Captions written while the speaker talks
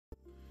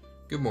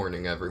Good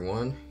morning,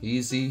 everyone.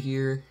 Easy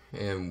here,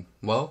 and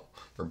well,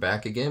 we're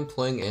back again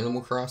playing Animal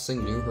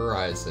Crossing New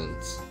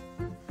Horizons.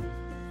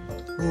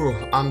 Ooh,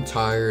 I'm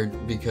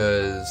tired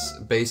because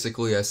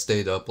basically I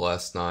stayed up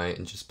last night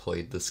and just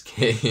played this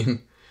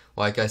game.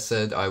 Like I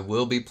said, I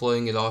will be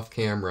playing it off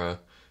camera,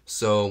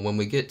 so when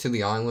we get to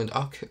the island,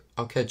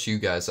 I'll catch you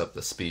guys up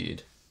to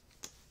speed,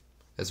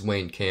 as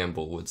Wayne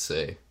Campbell would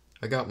say.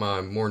 I got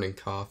my morning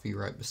coffee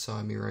right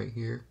beside me right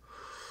here.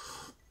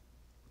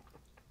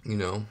 You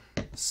know,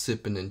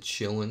 sipping and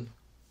chilling.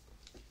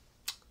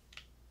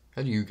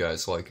 How do you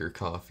guys like your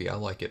coffee? I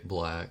like it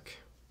black.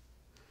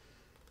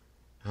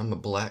 I'm a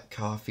black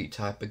coffee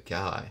type of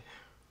guy.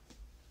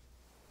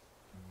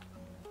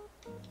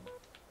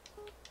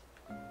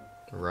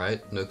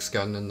 Alright, Nook's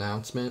got an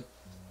announcement.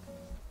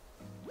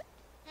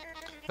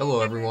 Hello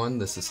everyone,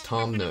 this is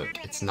Tom Nook.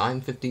 It's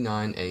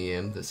 9:59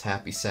 a.m. this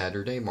happy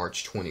Saturday,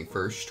 March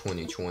 21st,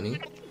 2020.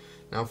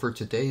 Now for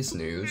today's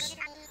news.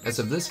 As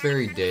of this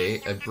very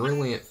day, a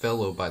brilliant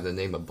fellow by the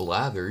name of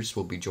Blathers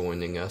will be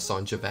joining us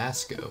on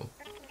Javasco.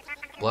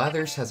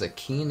 Blathers has a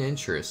keen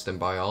interest in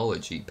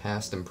biology,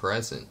 past and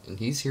present, and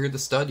he's here to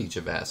study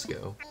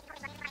Javasco.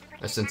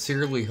 I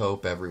sincerely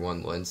hope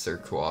everyone lends their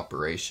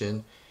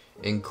cooperation.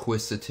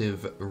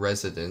 Inquisitive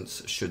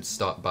residents should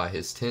stop by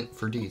his tent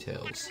for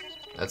details.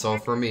 That's all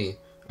for me.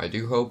 I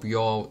do hope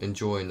you all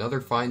enjoy another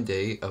fine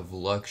day of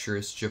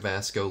luxurious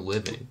Javasco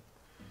living.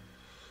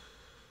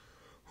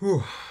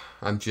 Whew.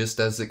 I'm just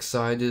as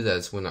excited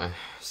as when I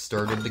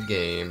started the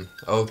game.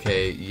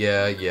 Okay,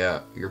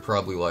 yeah, you're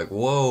probably like,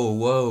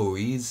 whoa,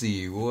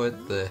 easy,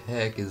 what the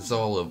heck is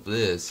all of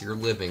this? You're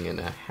living in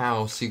a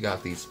house, you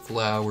got these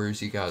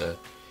flowers, you got a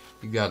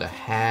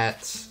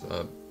hat,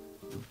 a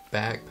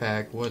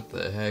backpack, what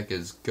the heck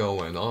is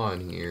going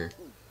on here?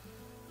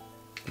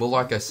 Well,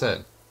 like I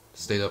said,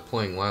 stayed up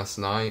playing last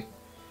night,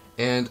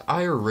 and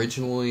I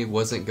originally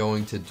wasn't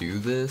going to do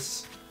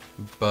this,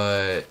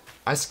 but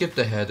I skipped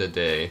ahead a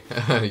day,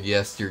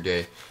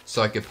 yesterday,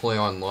 so I could play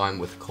online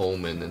with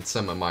Coleman and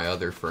some of my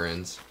other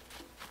friends.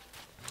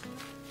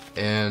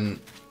 And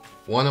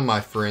one of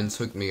my friends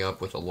hooked me up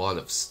with a lot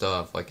of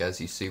stuff, like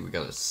as you see we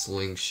got a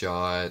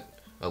slingshot,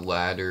 a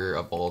ladder,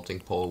 a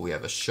vaulting pole, we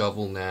have a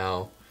shovel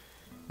now.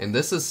 And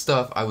this is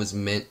stuff I was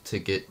meant to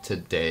get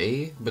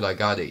today, but I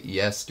got it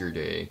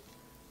yesterday.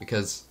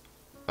 Because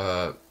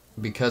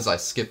I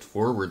skipped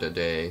forward a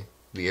day,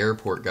 the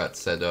airport got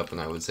set up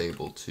and I was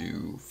able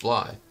to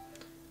fly.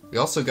 We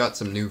also got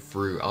some new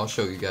fruit, I'll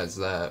show you guys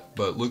that,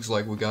 but looks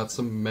like we got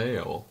some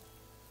mail.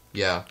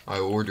 Yeah, I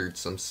ordered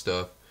some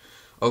stuff.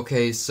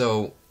 Okay,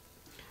 so,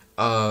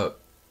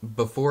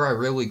 before I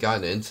really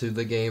got into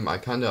the game, I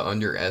kinda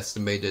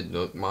underestimated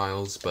Nook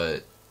Miles,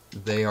 but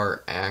they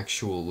are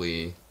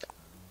actually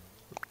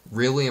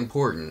really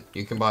important.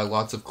 You can buy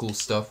lots of cool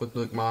stuff with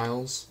Nook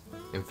Miles.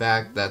 In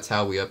fact, that's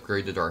how we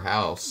upgraded our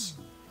house.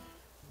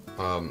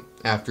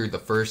 After the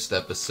first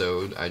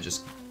episode, I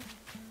just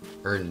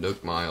earned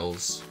Nook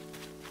Miles.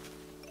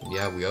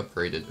 Yeah, we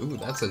upgraded. Ooh,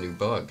 that's a new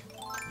bug.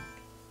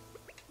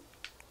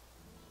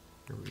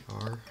 Here we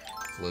are.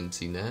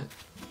 Flimsy net.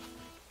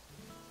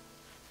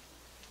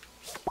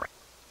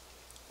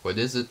 What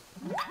is it?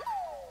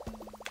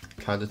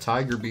 Caught a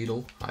tiger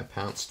beetle. I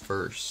pounced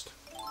first.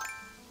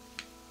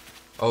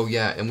 Oh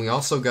yeah, and we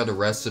also got a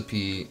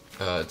recipe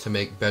to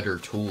make better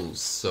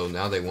tools, so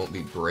now they won't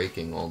be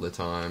breaking all the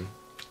time.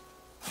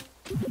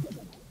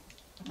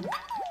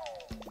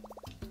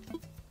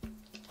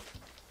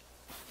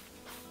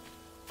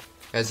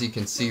 As you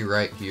can see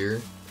right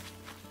here,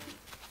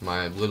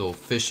 my little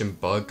fish and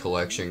bug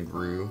collection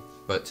grew,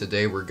 but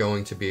today we're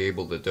going to be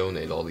able to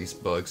donate all these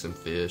bugs and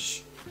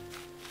fish.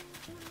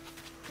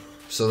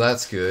 So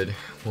that's good,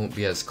 won't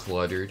be as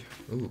cluttered.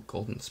 Ooh,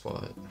 golden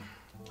spot.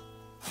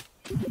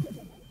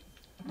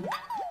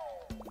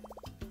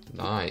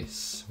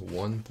 Nice,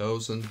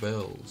 1,000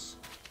 bells.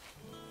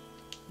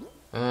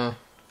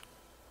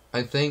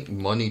 I think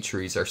money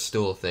trees are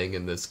still a thing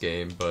in this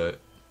game, but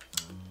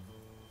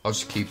I'll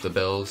just keep the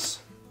bells.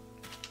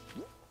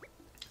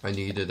 I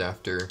need it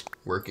after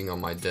working on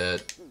my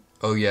debt.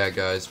 Oh yeah,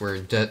 guys, we're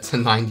in debt to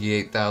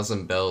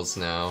 98,000 bells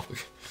now.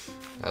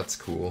 That's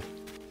cool.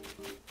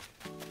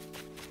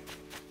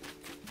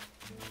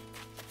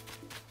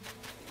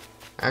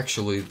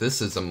 Actually,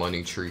 this is a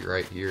money tree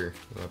right here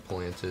that I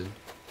planted.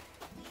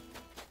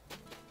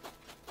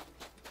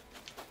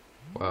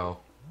 Wow.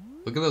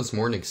 Look at those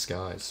morning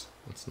skies.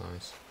 That's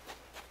nice.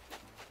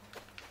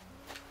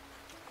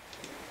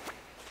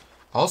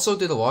 I also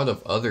did a lot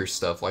of other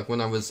stuff, like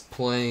when I was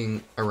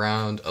playing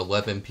around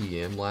 11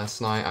 p.m. last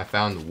night, I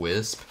found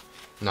Wisp,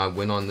 and I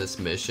went on this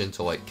mission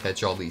to like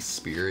catch all these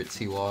spirits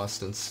he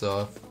lost and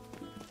stuff.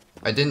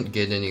 I didn't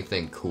get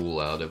anything cool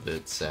out of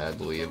it,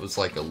 sadly. It was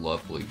like a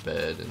lovely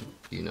bed, and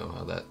you know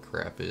how that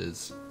crap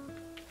is.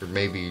 Or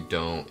maybe you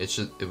don't.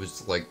 It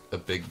was like a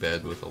big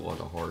bed with a lot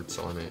of hearts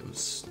on it. It was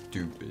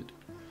stupid.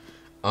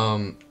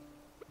 I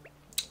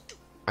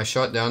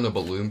shot down a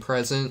balloon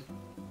present,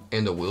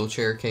 and a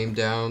wheelchair came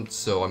down,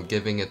 so I'm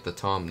giving it to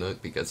Tom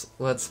Nook because,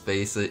 let's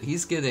face it,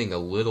 he's getting a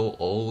little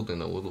old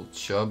and a little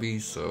chubby,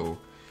 so,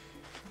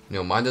 you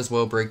know, might as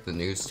well break the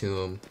news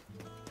to him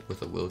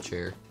with a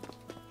wheelchair.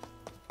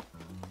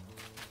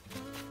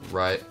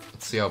 Right,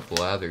 let's see how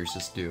Blathers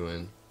is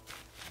doing.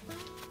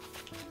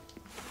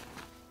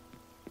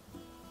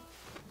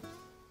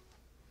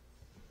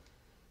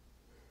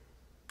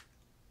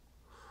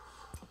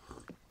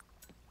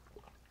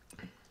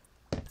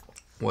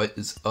 What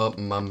is up,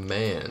 my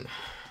man?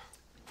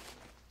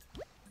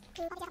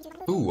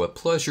 Ooh, a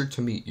pleasure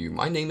to meet you.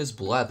 My name is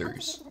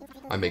Blathers.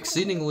 I'm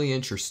exceedingly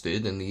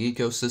interested in the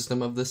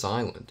ecosystem of this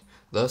island.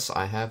 Thus,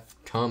 I have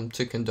come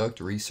to conduct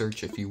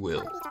research, if you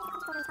will.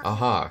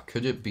 Aha,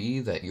 could it be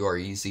that you are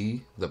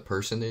Easy, the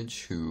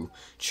personage who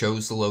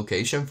chose the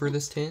location for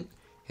this tent?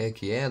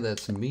 Heck yeah,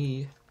 that's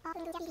me.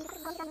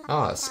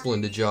 Ah,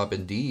 splendid job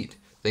indeed.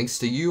 Thanks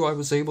to you, I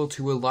was able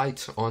to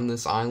alight on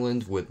this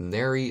island with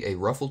nary a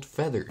ruffled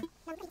feather.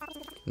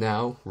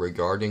 Now,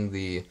 regarding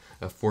the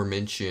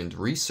aforementioned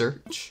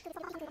research,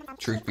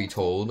 truth be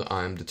told,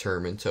 I'm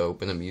determined to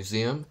open a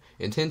museum,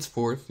 and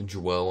henceforth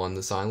dwell on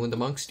this island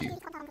amongst you.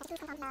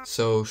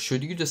 So,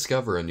 should you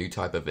discover a new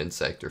type of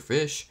insect or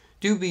fish,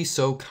 do be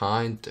so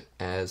kind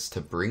as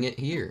to bring it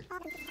here.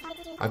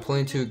 I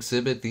plan to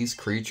exhibit these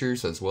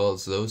creatures as well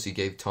as those you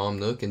gave Tom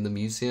Nook in the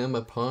museum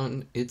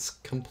upon its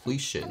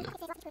completion.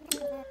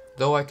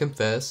 Though I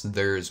confess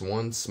there is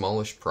one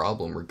smallish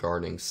problem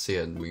regarding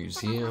said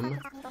museum.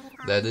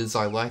 That is,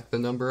 I lack the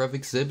number of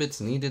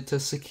exhibits needed to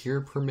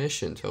secure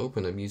permission to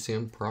open a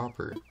museum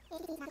proper.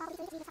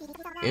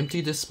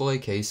 Empty display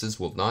cases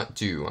will not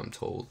do, I'm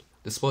told.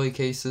 Display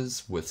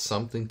cases with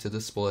something to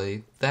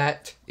display,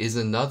 that is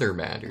another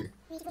matter.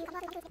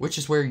 Which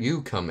is where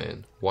you come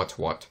in. What?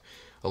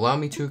 Allow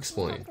me to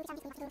explain.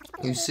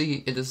 You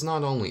see, it is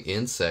not only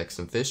insects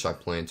and fish I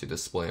plan to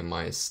display in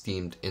my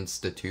esteemed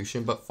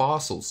institution, but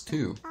fossils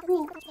too.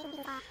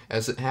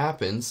 As it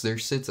happens, there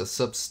sits a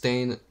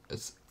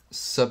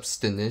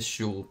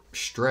substantial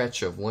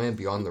stretch of land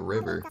beyond the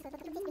river.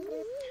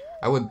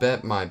 I would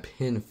bet my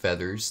pin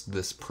feathers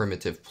this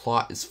primitive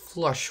plot is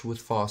flush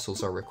with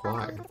fossils are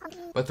required.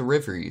 But the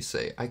river, you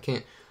say, I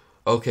can't...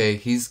 Okay,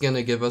 he's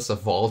gonna give us a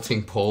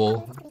vaulting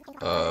pole.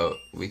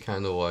 We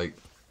kinda like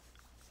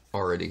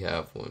already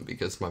have one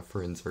because my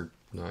friends are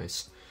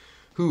nice.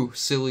 Whew,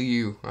 silly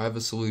you. I have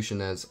a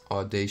solution as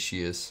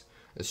audacious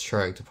as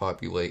trying to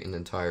populate an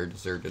entire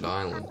deserted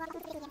island.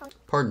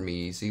 Pardon me,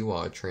 Easy,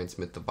 while I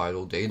transmit the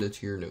vital data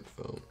to your note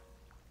phone.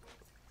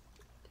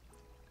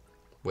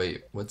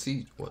 Wait, what's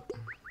he... what?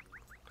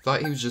 I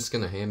thought he was just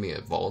gonna hand me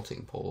a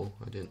vaulting pole.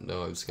 I didn't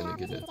know I was gonna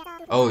get it.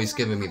 Oh, he's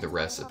giving me the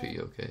recipe,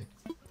 okay.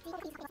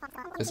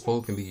 This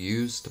pole can be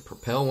used to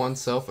propel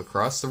oneself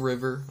across the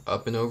river.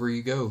 Up and over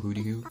you go,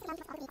 hooty hoo.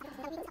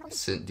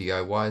 Sent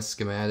DIY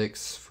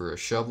schematics for a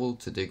shovel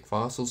to dig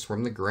fossils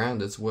from the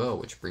ground as well,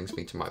 which brings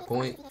me to my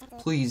point.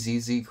 Please,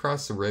 Easy,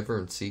 cross the river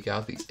and seek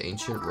out these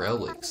ancient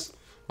relics.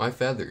 My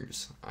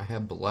feathers. I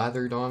have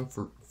blathered on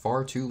for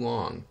far too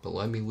long, but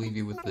let me leave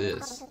you with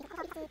this.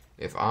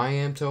 If I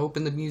am to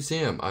open the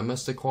museum, I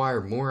must acquire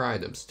more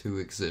items to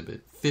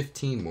exhibit.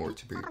 15 more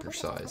to be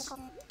precise.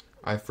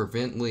 I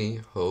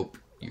fervently hope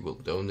you will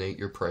donate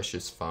your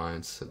precious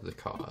finds to the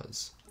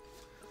cause.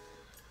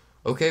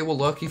 Okay, well,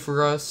 lucky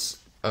for us,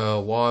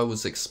 while I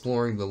was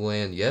exploring the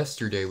land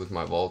yesterday with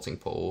my vaulting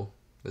pole,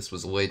 this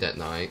was late at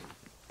night,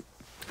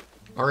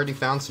 I already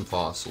found some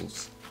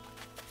fossils.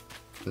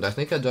 And I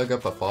think I dug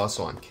up a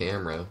fossil on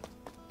camera.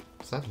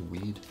 Is that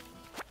weed?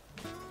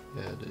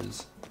 Yeah, it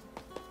is.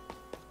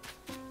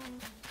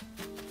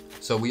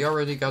 So we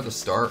already got a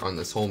start on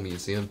this whole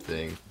museum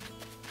thing.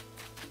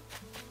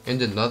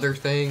 And another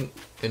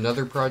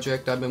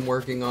project I've been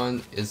working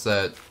on is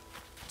that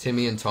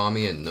Timmy and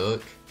Tommy and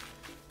Nook,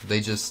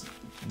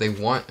 they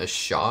want a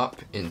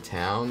shop in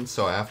town,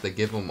 so I have to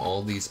give them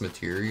all these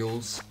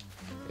materials.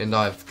 And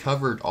I've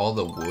covered all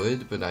the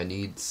wood, but I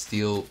need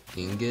steel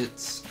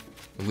ingots.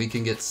 And we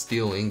can get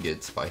steel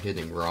ingots by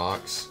hitting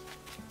rocks.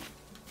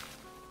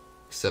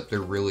 Except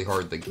they're really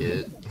hard to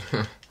get.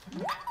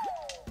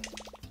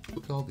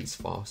 Look at all these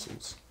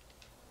fossils.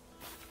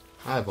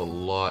 I have a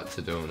lot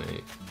to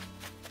donate.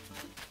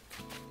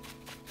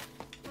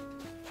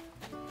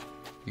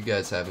 You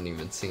guys haven't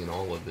even seen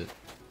all of it.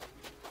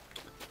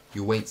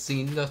 You ain't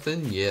seen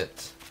nothing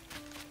yet.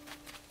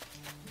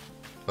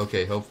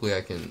 Okay, hopefully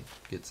I can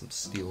get some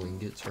steel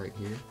ingots right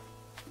here.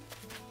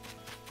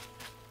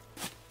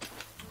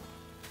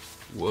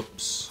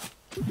 Whoops.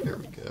 There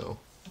we go.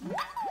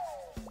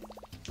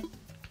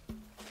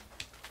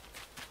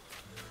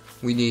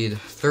 We need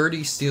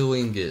 30 steel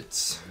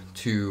ingots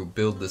to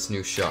build this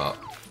new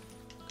shop.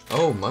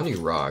 Oh, money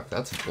rock.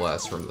 That's a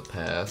blast from the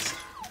past.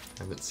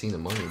 I haven't seen a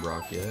money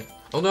rock yet.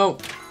 Oh no!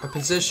 My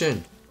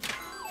position!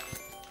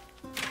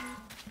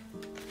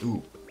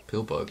 Ooh,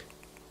 pill bug.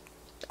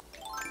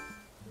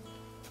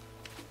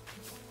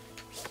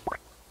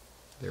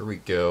 There we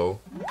go.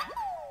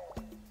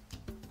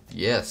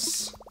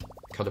 Yes!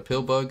 Cut a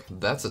pill bug?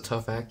 That's a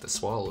tough act to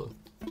swallow.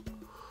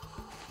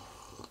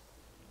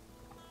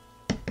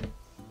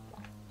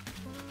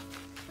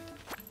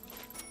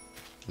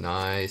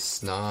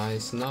 Nice,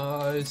 nice,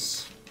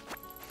 nice.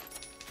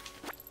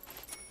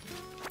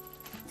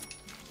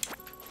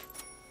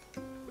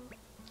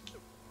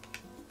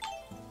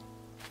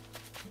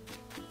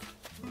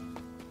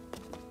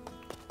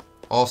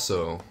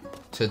 Also,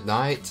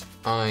 tonight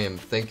I am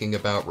thinking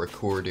about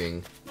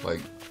recording, like,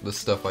 the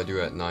stuff I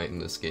do at night in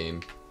this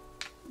game.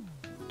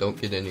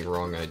 Don't get any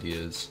wrong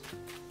ideas.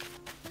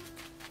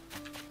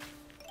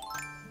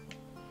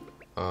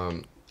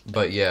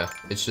 But yeah,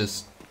 it's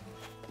just,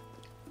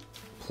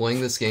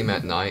 playing this game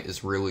at night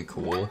is really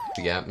cool.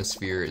 The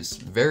atmosphere is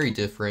very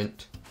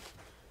different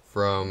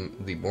from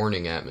the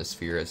morning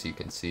atmosphere, as you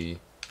can see.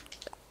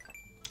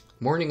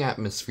 Morning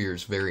atmosphere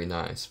is very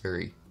nice,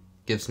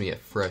 gives me a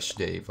fresh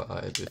day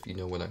vibe, if you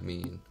know what I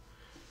mean.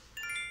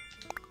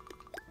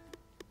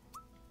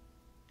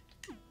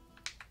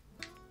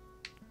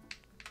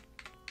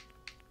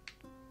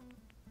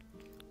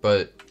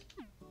 But,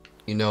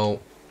 you know,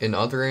 in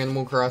other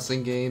Animal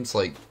Crossing games,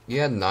 like, you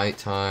had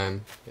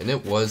nighttime, and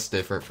it was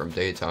different from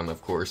daytime,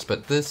 of course,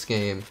 but this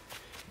game,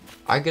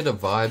 I get a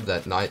vibe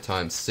that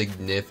nighttime's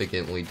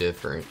significantly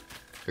different.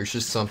 There's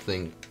just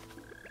something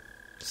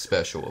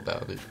special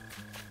about it.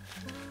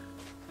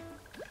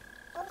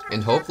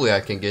 And hopefully I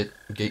can get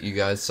you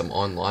guys some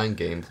online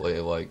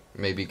gameplay, like,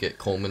 maybe get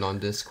Coleman on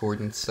Discord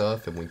and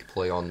stuff, and we can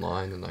play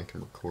online, and I can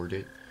record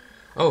it.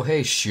 Oh,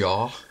 hey,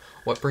 Shaw!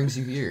 What brings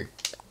you here?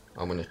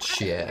 I'm gonna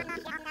chat.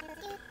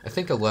 I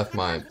think I left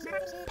my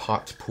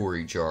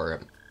potpourri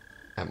jar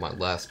at my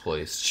last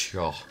place.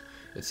 Shaw.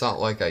 It's not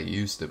like I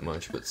used it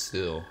much, but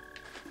still.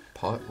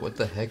 What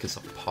the heck is a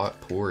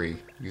potpourri?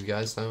 You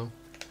guys know?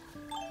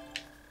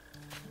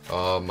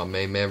 Oh, my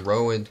main man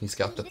Rowan, he's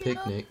got the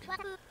picnic.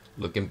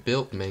 Looking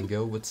built,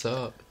 Mango, what's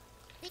up?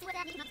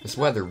 This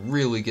weather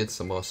really gets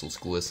the muscles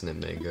glistening,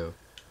 Mango.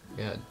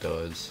 Yeah, it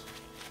does.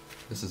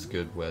 This is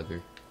good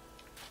weather.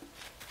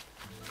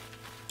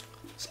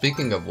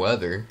 Speaking of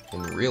weather,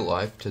 in real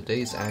life,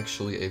 today's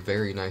actually a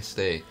very nice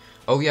day.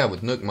 Oh yeah,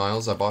 with Nook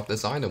Miles, I bought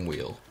this item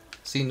wheel.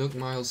 See, Nook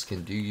Miles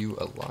can do you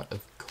a lot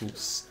of cool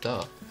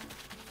stuff.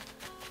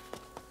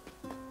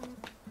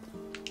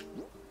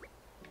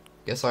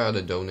 Guess I ought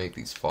to donate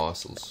these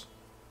fossils.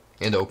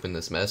 And open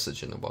this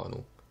message in a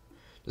bottle.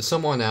 To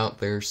someone out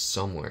there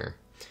somewhere.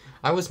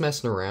 I was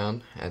messing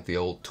around at the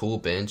old tool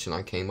bench and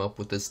I came up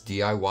with this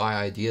DIY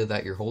idea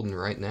that you're holding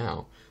right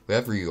now.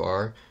 Whoever you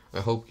are, I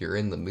hope you're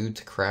in the mood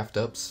to craft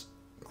up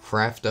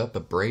a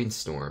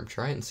brainstorm.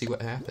 Try it and see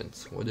what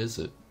happens. What is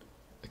it?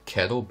 A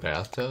kettle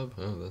bathtub?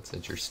 Oh, that's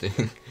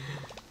interesting.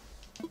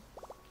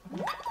 I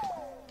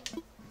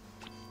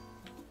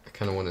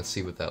kind of want to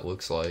see what that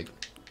looks like.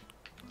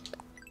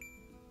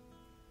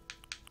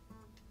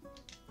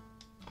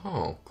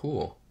 Oh,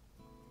 cool.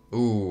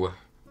 Ooh.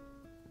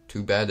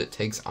 Too bad it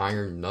takes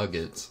iron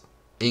nuggets.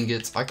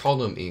 Ingots. I call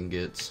them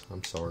ingots.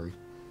 I'm sorry.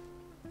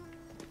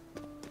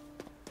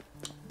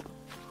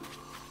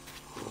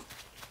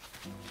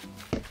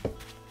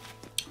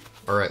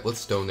 Alright,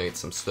 let's donate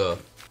some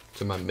stuff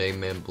to my main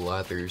man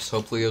Blathers.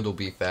 Hopefully it'll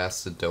be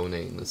fast to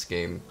donate in this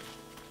game.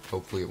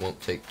 Hopefully it won't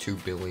take 2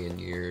 billion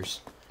years.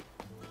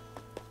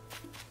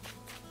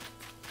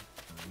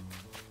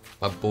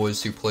 My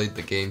boys who played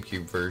the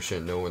GameCube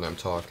version know what I'm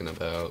talking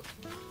about.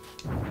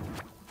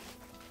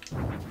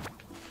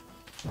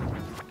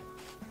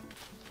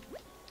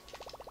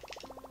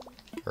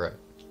 Alright.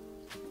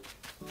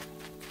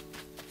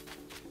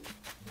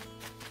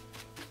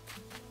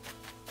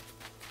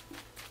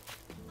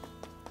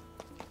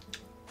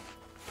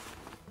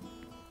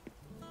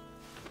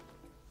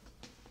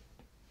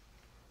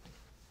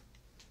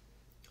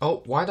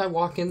 Oh, why'd I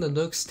walk in the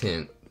Nook's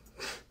tent?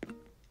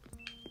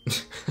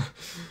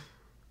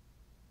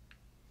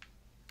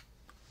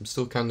 I'm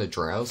still kinda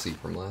drowsy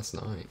from last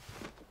night.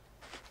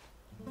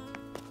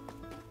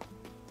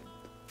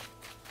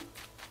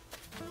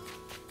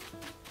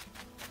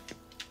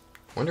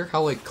 Wonder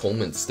how, like,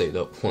 Coleman stayed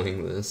up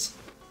playing this.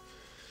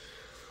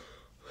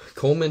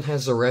 Coleman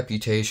has a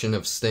reputation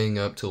of staying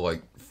up till,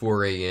 like,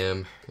 4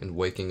 AM and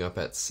waking up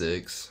at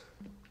 6.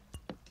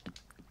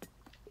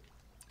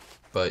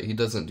 But he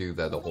doesn't do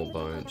that a whole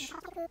bunch.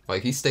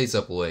 Like, he stays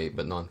up late,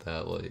 but not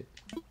that late.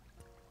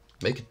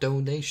 Make a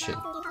donation.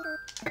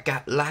 I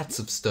got lots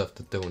of stuff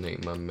to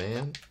donate, my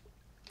man.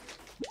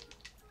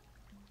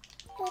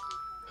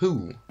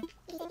 Who?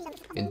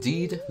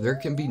 Indeed, there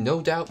can be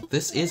no doubt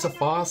this is a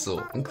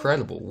fossil.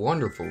 Incredible,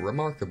 wonderful,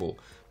 remarkable.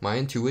 My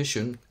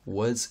intuition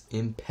was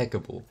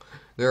impeccable.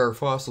 There are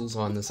fossils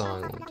on this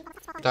island.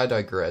 But I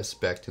digress.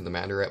 Back to the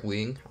matter at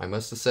wing. I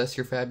must assess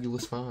your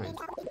fabulous find.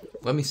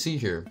 Let me see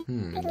here.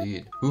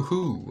 Indeed.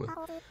 Woohoo!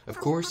 Of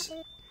course,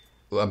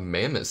 a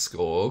mammoth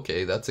skull.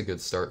 Okay, that's a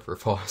good start for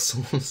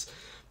fossils.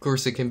 Of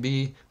course it can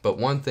be but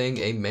one thing,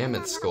 a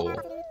mammoth skull.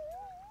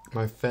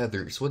 My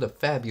feathers, what a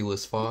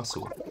fabulous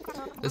fossil.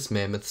 This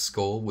mammoth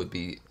skull would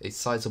be a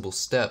sizable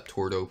step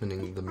toward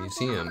opening the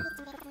museum.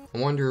 I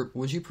wonder,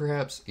 would you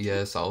perhaps...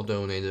 Yes, I'll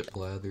donate it,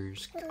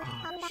 Blathers.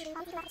 Gosh.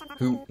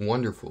 Who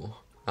wonderful.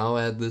 I'll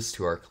add this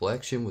to our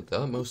collection with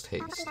the utmost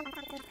haste.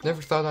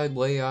 Never thought I'd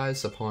lay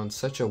eyes upon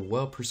such a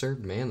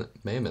well-preserved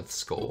mammoth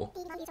skull.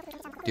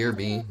 Dear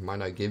me,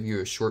 might I give you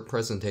a short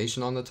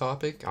presentation on the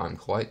topic? I'm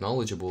quite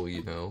knowledgeable,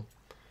 you know.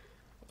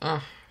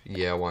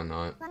 Yeah, why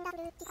not?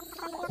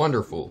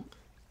 Wonderful.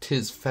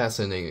 'Tis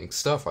fascinating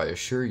stuff, I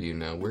assure you.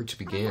 Now, where to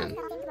begin?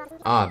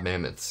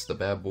 Mammoths, the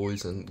bad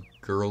boys and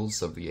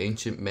girls of the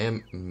ancient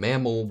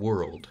mammal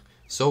world.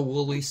 So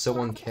woolly,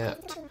 so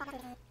unkept.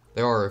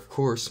 They are, of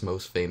course,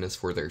 most famous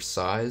for their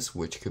size,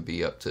 which could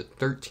be up to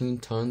 13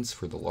 tons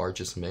for the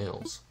largest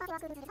males.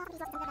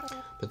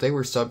 But they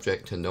were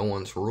subject to no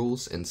one's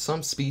rules, and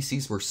some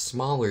species were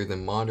smaller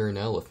than modern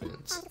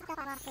elephants.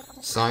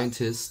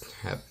 Scientists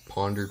have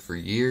pondered for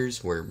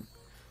years, were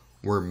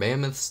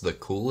mammoths the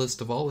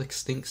coolest of all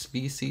extinct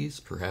species?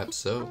 Perhaps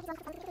so.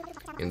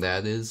 And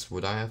that is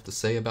what I have to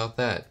say about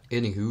that.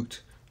 Anyhoot,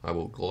 I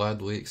will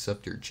gladly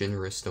accept your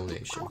generous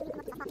donation.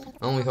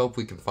 I only hope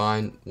we can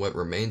find what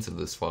remains of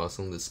this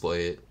fossil and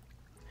display it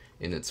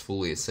in its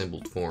fully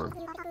assembled form.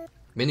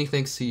 Many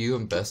thanks to you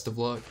and best of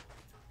luck.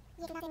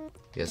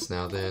 Yes,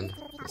 now then,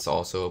 this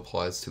also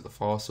applies to the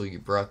fossil you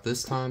brought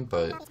this time,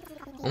 but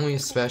only a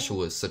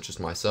specialist such as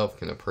myself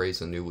can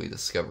appraise a newly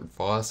discovered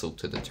fossil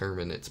to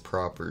determine its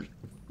proper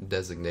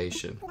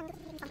designation.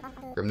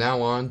 From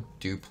now on,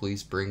 do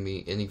please bring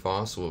me any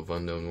fossil of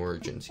unknown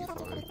origins you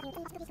find.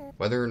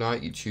 Whether or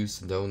not you choose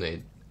to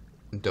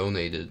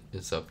donate it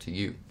is up to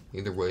you.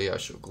 Either way, I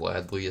shall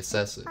gladly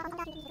assess it.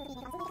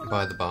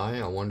 By the by,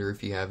 I wonder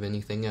if you have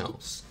anything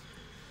else.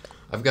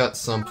 I've got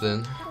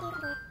something.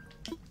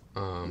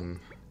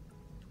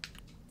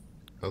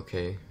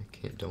 Okay, I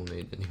can't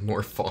donate any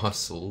more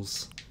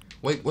fossils.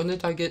 Wait, when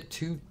did I get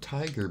 2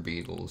 tiger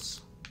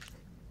beetles?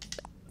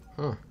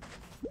 Huh.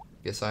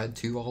 Guess I had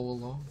 2 all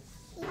along.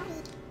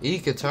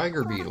 Eek, a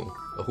tiger beetle.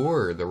 A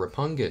horror, the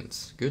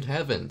repugnance. Good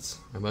heavens,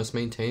 I must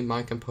maintain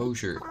my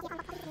composure.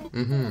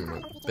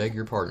 Beg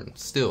your pardon.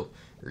 Still,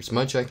 there's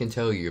much I can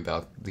tell you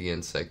about the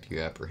insect you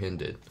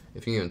apprehended.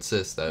 If you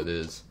insist, that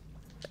is.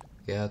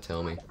 Yeah,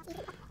 tell me.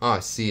 I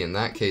see, in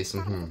that case,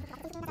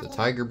 the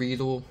tiger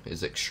beetle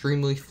is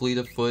extremely fleet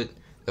of foot,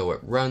 though it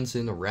runs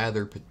in a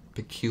rather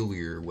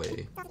peculiar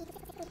way.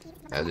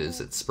 That is,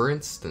 it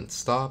sprints, then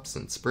stops,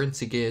 and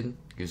sprints again,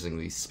 using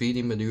these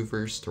speedy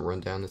maneuvers to run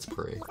down its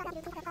prey.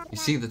 You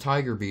see, the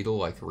tiger beetle,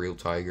 like a real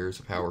tiger, is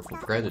a powerful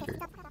predator.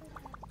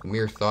 The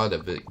mere thought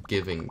of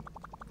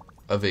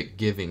it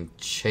giving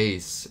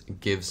chase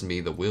gives me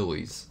the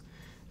willies.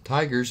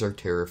 Tigers are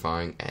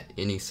terrifying at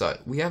any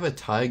sight. We have a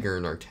tiger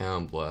in our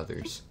town,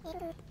 Blathers.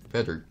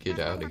 Better get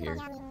out of here.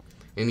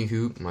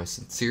 Anywho, my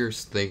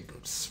sincerest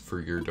thanks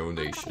for your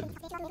donation.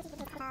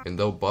 And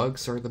though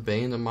bugs are the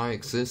bane of my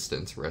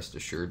existence, rest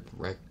assured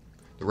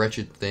the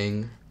wretched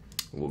thing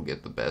will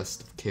get the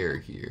best of care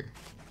here.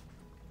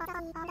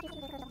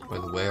 By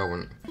the way,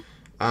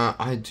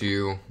 I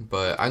do,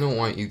 but I don't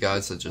want you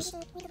guys to just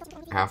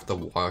have to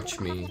watch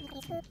me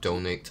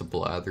donate to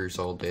Blathers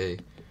all day.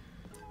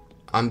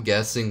 I'm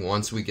guessing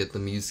once we get the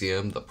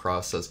museum, the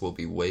process will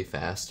be way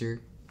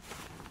faster.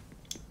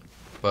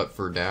 But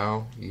for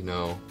now, you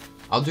know,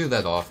 I'll do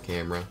that off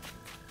camera.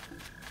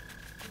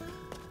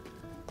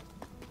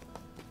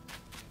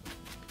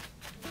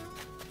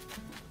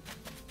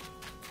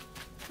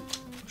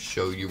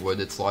 Show you what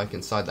it's like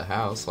inside the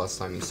house. Last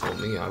time you saw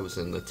me, I was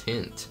in the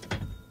tent.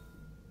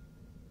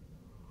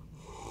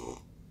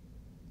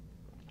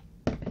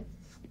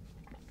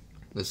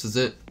 This is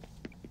it.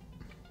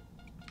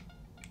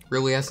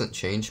 Really hasn't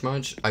changed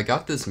much. I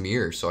got this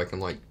mirror so I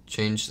can like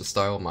change the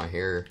style of my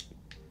hair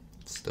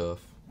stuff.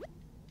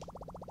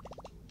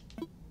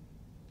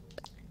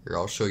 Here,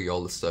 I'll show you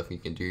all the stuff you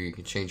can do. You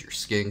can change your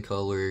skin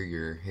color,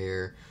 your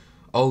hair.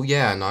 Oh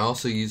yeah, and I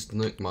also used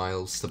Nook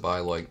Miles to buy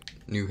like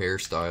new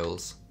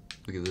hairstyles.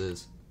 Look at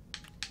this.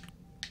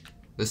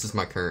 This is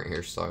my current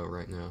hairstyle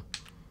right now.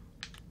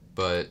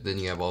 But then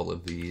you have all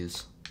of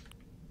these.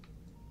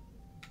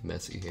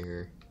 Messy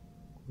hair.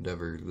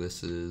 Whatever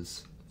this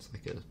is. It's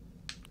like a,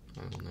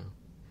 I don't know.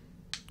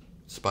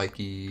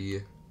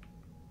 Spiky.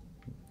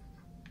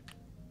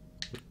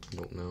 I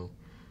don't know.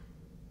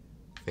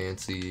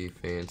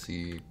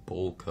 Fancy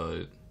bowl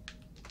cut.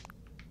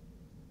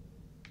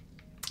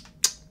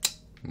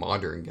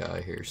 Modern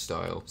guy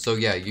hairstyle. So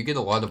yeah, you get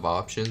a lot of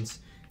options.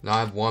 And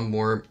I have one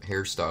more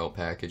hairstyle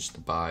package to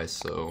buy,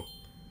 so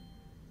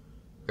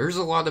there's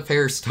a lot of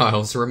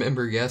hairstyles.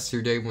 Remember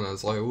yesterday when I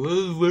was like,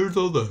 where's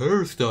all the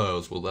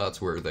hairstyles? Well,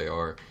 that's where they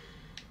are.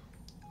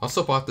 I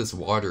also bought this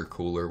water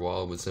cooler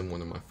while I was in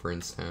one of my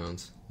friend's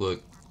towns.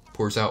 Look,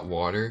 pours out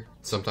water.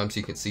 Sometimes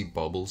you can see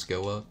bubbles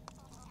go up.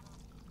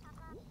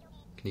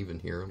 You can even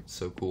hear them. It's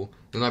so cool.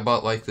 Then I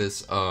bought like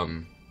this,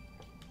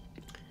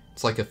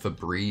 it's like a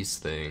Febreze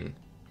thing.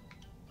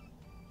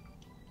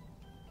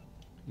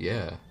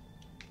 Yeah.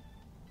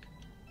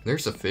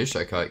 There's a fish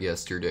I caught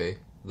yesterday.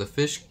 The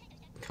fish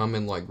come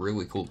in like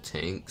really cool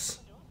tanks.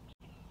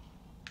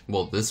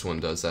 Well, this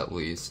one does at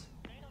least.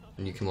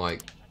 And you can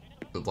like,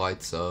 it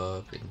lights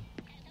up and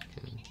you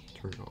can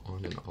turn it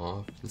on and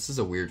off. This is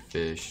a weird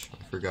fish.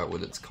 I forgot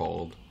what it's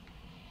called.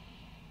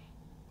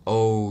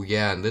 Oh,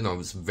 yeah, and then I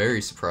was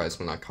very surprised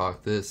when I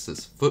caught this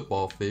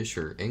football fish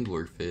or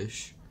angler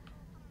fish.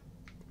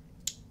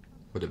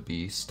 What a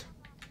beast.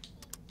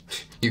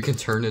 You can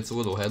turn its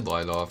little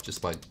headlight off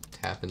just by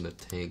tapping the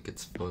tank.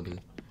 It's funny.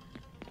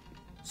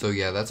 So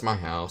yeah, that's my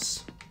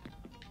house.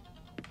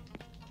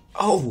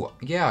 Oh,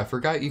 yeah, I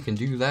forgot you can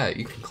do that.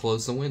 You can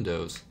close the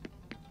windows.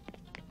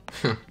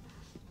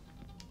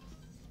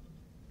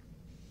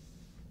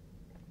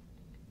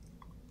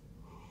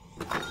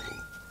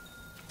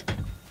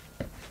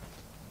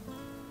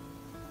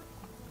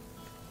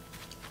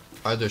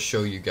 I had to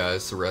show you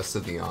guys the rest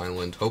of the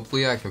island.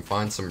 Hopefully I can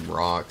find some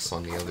rocks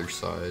on the other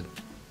side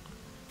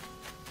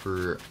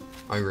for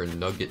iron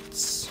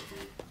nuggets.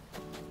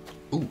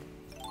 Ooh.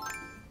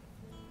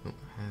 Don't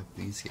have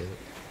these yet.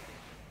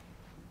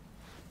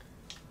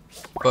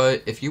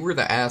 But if you were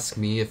to ask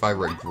me if I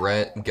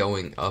regret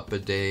going up a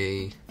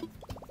day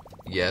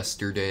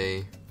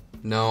yesterday,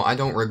 no, I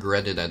don't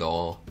regret it at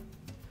all.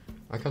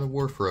 I got a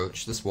wharf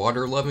roach. This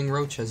water-loving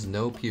roach has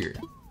no peer.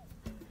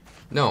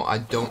 No, I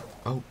don't.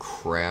 Oh,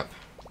 crap.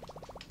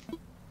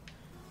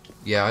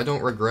 Yeah, I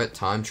don't regret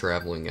time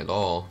traveling at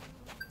all.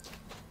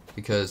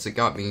 Because it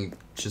got me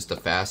just a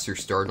faster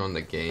start on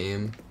the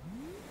game.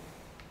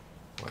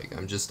 Like,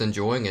 I'm just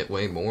enjoying it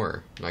way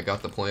more. And I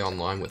got to play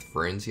online with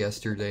friends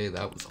yesterday.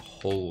 That was a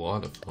whole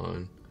lot of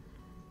fun.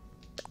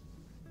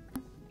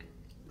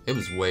 It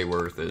was way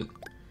worth it.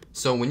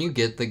 So when you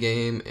get the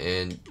game,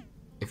 and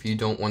if you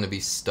don't want to be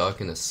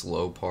stuck in a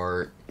slow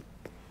part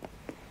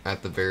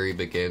at the very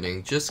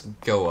beginning, just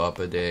go up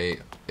a day.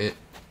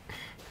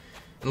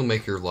 It'll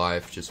make your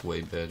life just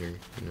way better,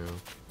 you know.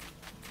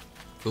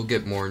 You'll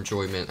get more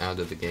enjoyment out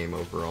of the game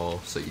overall,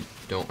 so you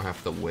don't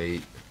have to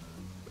wait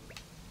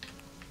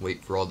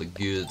for all the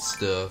good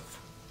stuff.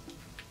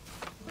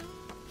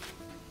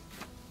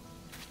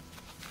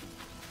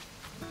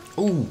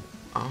 Ooh!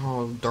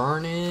 Oh,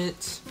 darn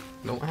it!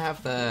 Don't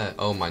have that.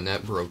 Oh, my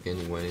net broke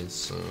anyways,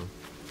 so.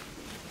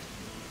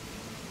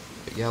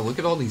 But yeah, look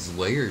at all these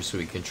layers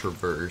we can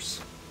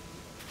traverse.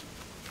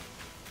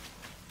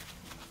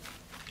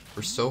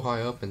 We're so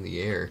high up in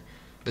the air.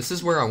 This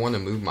is where I want to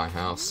move my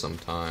house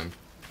sometime.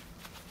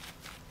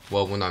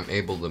 Well, when I'm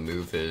able to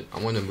move it. I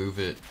want to move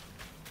it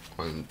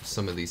on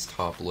some of these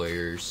top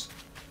layers.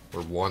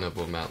 Or one of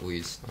them at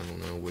least. I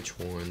don't know which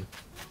one.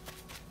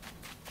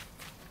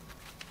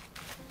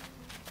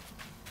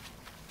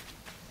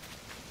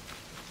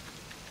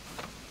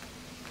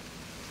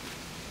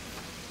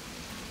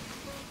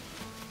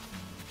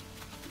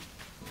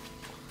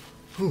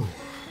 Ooh.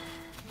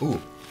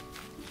 Ooh.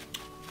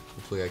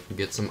 Hopefully I can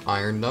get some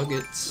iron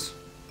nuggets.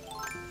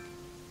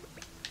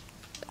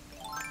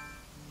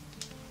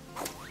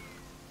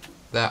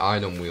 That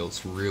item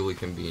wheel's really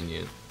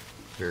convenient.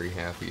 Very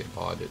happy I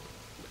bought it.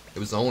 It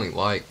was only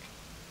like,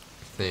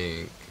 I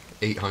think,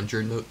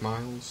 800 Nook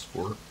miles?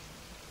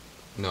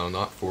 No,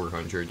 not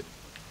 400.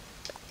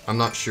 I'm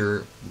not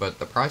sure, but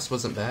the price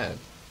wasn't bad.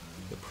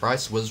 The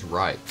price was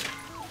right.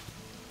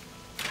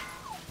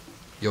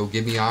 Yo,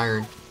 give me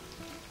iron.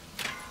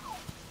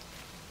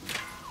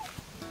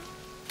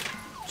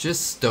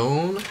 Just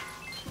stone?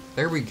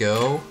 There we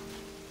go.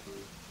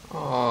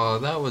 Oh,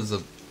 that was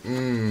a...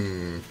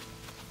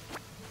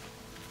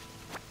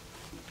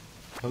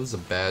 That was a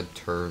bad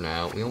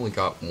turnout. We only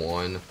got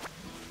one.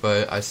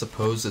 But I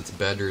suppose it's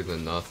better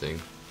than nothing.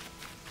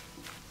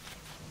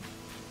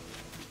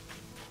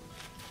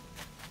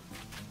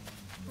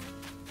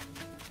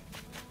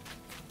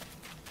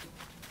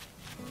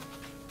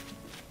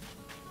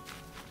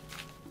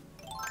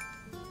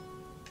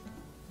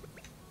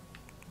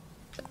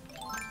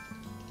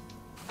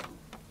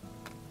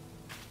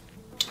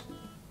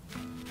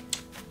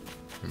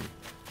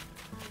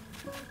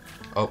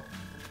 Oh,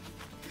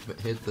 but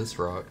hit this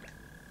rock.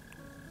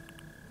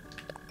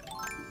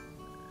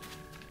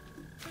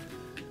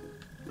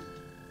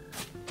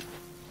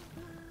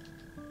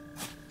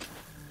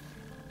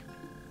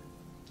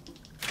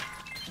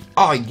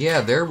 Oh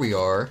yeah, there we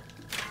are.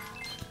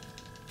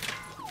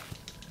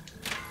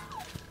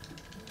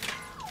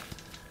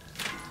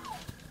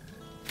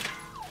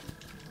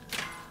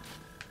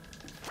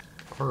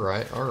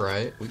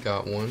 Alright, we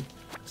got one.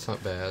 It's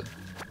not bad.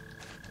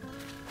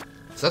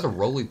 Is that a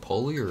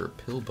roly-poly or a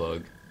pill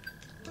bug?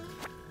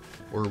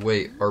 Or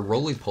wait, are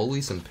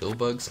roly-polies and pill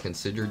bugs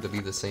considered to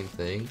be the same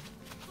thing?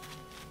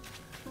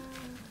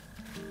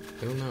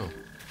 I don't know.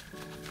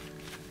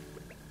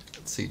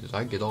 Let's see, did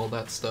I get all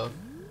that stuff?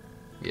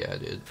 Yeah, I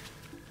did.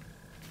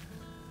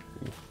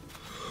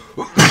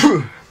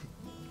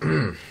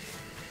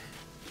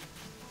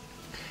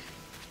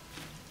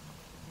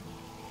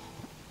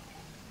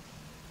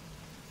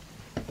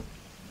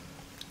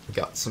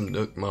 Got some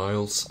Nook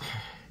miles.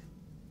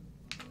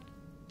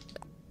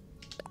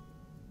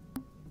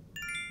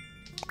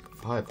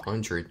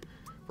 $500.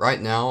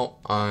 Right now,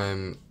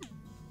 I'm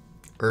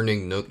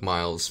earning Nook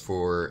miles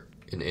for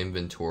an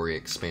inventory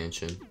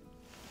expansion.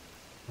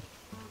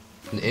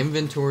 An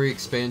inventory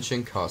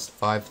expansion costs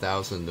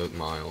 5,000 Nook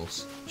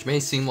miles, which may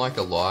seem like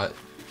a lot,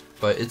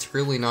 but it's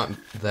really not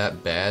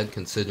that bad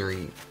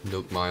considering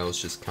Nook Miles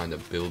just kind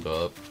of build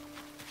up.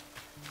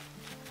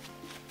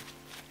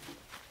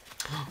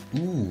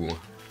 Ooh,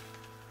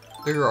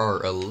 there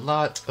are a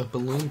lot of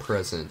balloon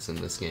presents in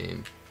this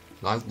game.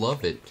 I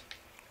love it.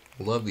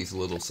 I love these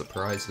little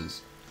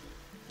surprises.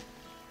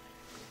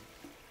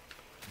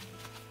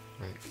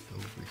 Right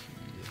over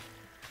here.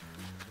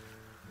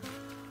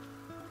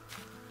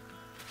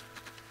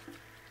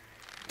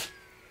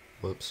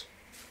 Whoops.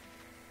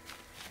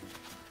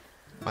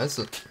 Why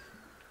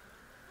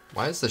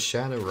is the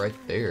shadow right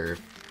there?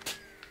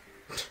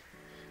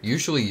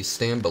 Usually you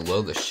stand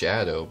below the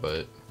shadow,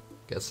 but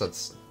I guess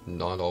that's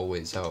not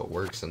always how it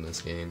works in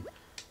this game.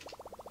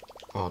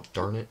 Oh,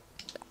 darn it.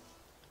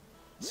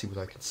 Let's see what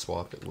I can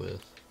swap it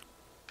with.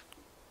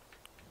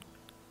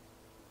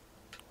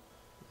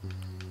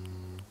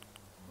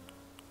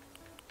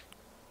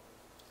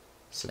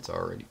 Since I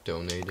already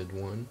donated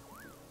one.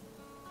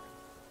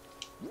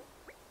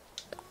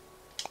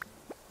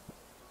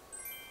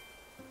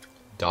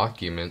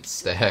 Document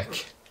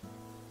stack.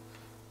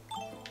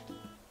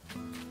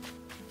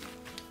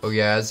 Oh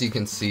yeah, as you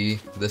can see,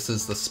 this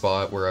is the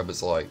spot where I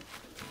was like,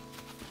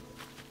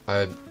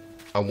 I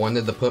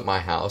wanted to put my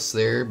house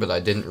there, but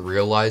I didn't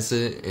realize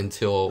it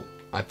until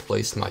I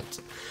placed my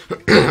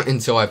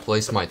until I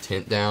placed my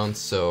tent down.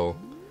 So,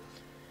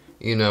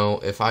 you know,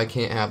 if I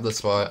can't have the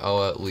spot,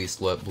 I'll at least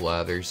let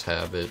Blathers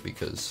have it,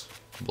 because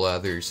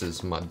Blathers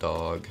is my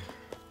dog.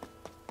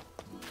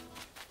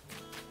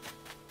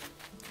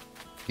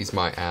 He's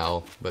my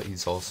owl, but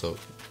he's also,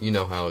 you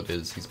know how it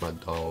is, he's my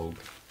dog.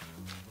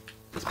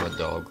 That's my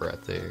dog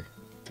right there.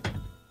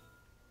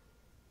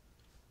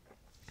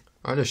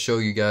 I'm going to show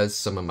you guys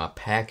some of my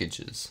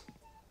packages.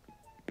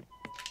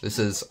 This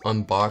is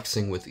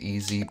Unboxing with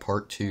Easy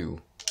Part 2.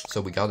 So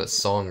we got a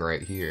song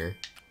right here.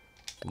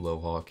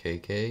 Aloha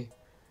KK.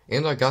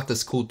 And I got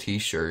this cool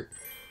t-shirt.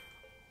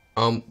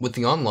 With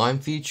the online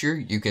feature,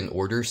 you can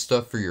order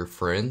stuff for your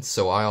friends.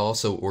 So I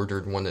also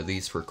ordered one of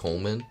these for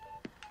Coleman.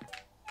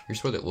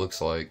 Here's what it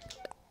looks like.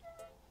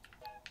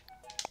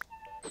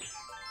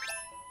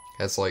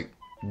 Has like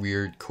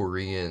weird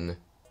Korean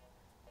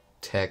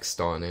text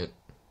on it.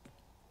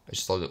 I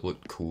just thought it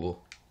looked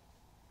cool.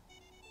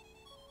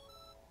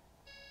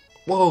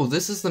 Whoa,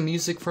 this is the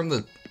music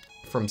from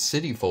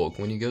City Folk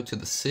when you go to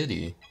the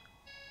city.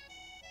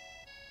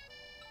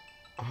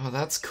 Oh,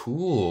 that's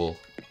cool.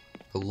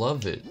 I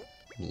love it.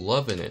 I'm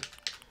loving it.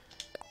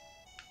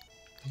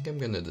 I think I'm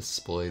gonna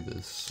display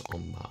this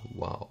on my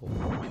wall.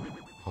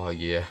 Oh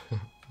yeah,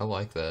 I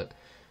like that.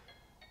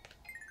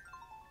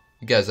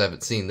 You guys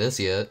haven't seen this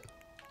yet.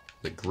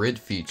 The grid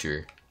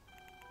feature.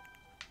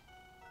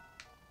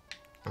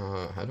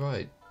 How do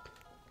I...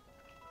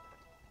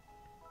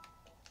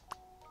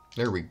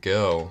 There we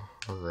go.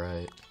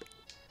 Alright.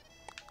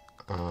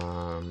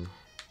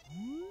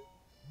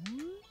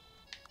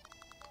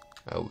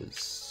 That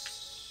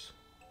was...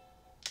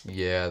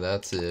 Yeah,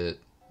 that's it.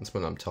 That's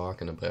what I'm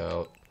talking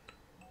about.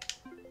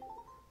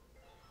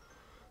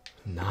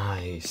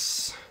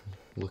 Nice.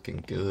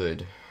 Looking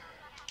good.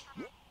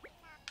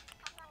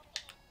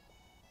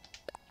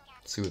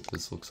 Let's see what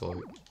this looks like.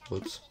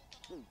 Whoops.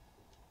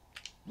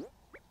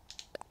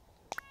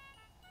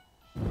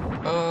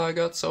 Oh, I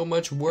got so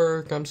much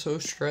work. I'm so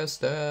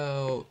stressed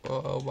out.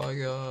 Oh my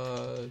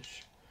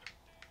gosh.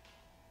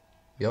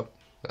 Yep,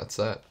 that's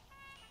that.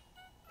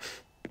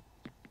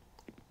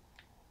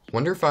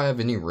 Wonder if I have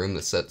any room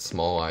to set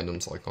small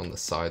items like on the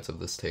sides of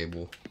this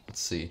table. Let's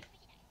see.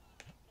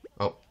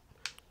 Oh.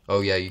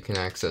 Oh yeah, you can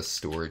access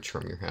storage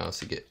from your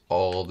house. You get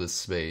all this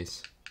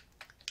space.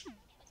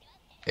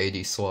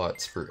 80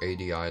 slots for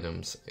 80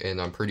 items. And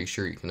I'm pretty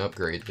sure you can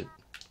upgrade it.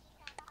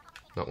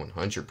 Not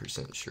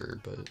 100% sure,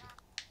 but...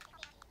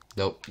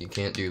 Nope, you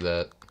can't do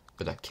that.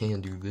 But I can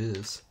do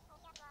this.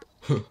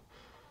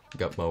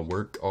 Got my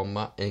work on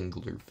my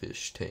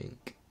anglerfish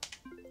tank.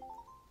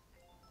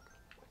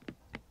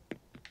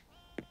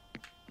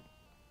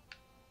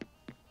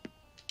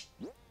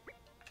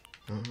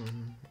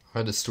 I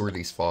had to store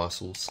these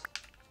fossils.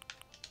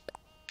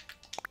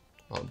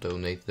 I'll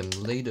donate them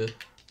later.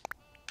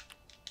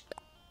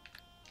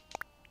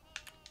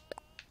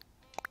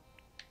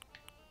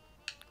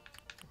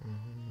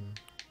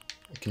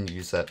 I can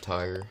use that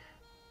tire.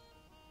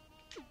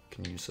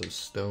 Can use those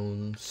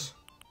stones.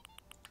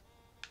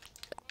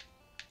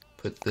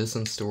 Put this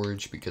in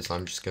storage because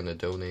I'm just gonna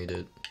donate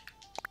it.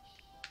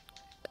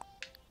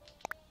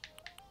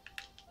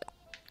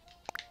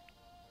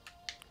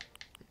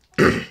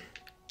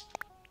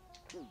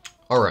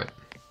 Alright.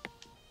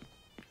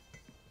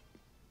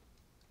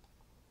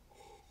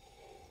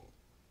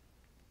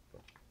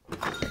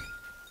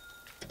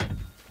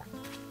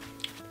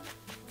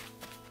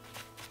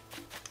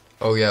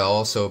 Oh yeah,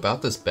 also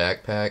about this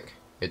backpack,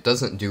 it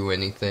doesn't do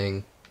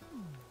anything.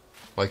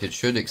 Like, it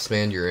should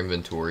expand your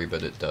inventory,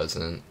 but it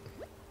doesn't.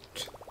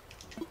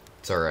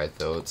 It's alright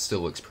though, it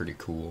still looks pretty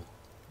cool.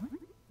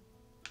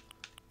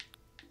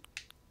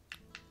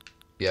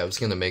 Yeah, I was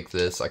gonna make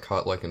this. I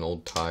caught like an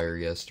old tire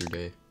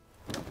yesterday.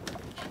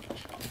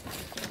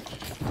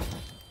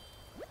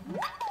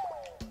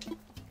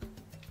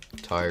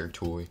 tire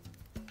toy.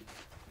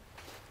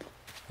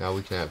 Now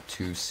we can have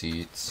 2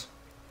 seats.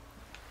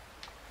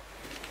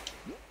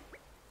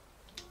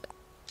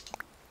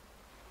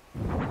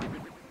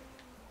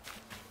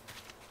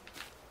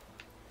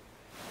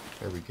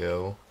 There we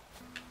go.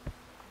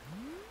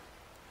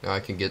 Now I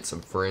can get some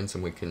friends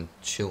and we can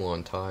chill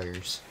on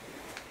tires.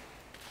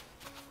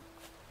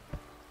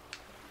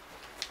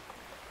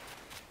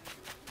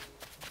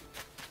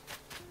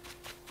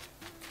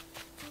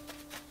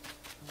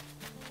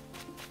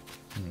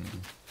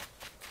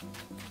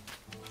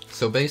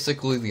 So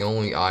basically the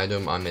only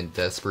item I'm in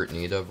desperate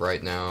need of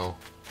right now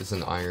is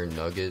an iron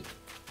nugget.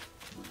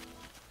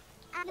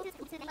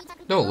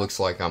 No, it looks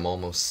like I'm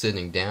almost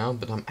sitting down,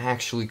 but I'm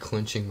actually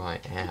clenching my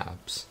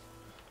abs.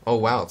 Oh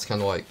wow, it's kind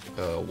of like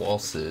wall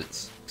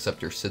sits,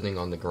 except you're sitting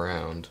on the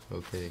ground.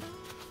 Okay.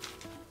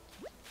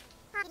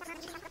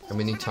 How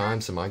many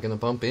times am I gonna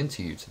bump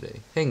into you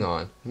today? Hang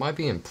on, am I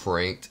being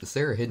pranked? Is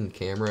there a hidden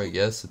camera?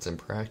 Yes, it's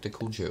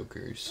Impractical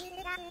Jokers.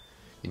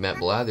 You met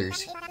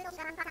Blathers.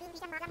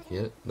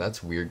 Yeah,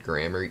 that's weird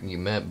grammar. You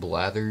met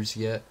Blathers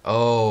yet?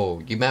 Oh,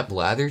 you met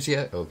Blathers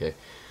yet? Okay.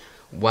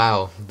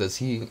 Wow, does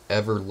he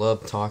ever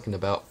love talking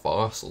about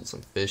fossils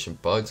and fish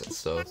and bugs and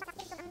stuff?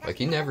 Like,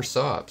 he never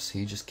stops.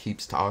 He just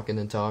keeps talking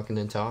and talking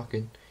and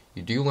talking.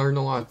 You do learn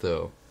a lot,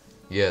 though.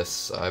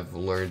 Yes, I've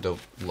learned a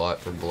lot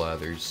from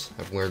Blathers.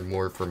 I've learned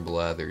more from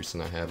Blathers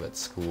than I have at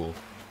school.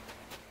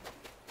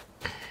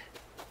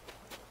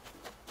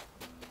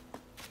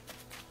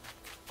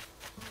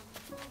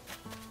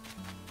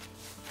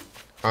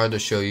 I had to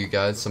show you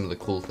guys some of the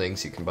cool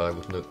things you can buy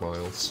with Nook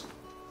Miles.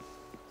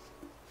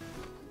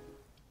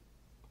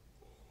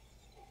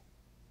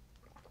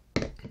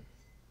 I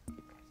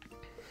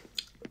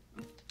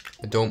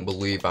don't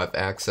believe I've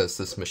accessed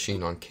this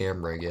machine on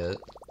camera yet.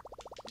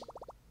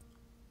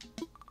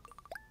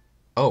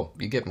 Oh,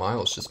 you get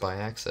miles just by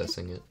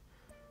accessing it.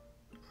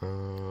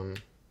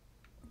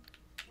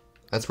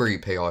 That's where you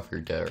pay off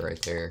your debt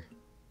right there.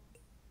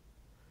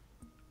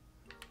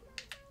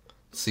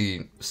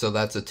 See, so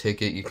that's a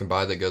ticket you can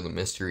buy to go to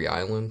Mystery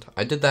Island.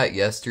 I did that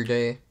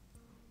yesterday.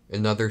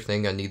 Another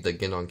thing I need to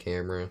get on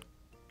camera.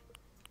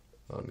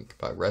 You can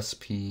buy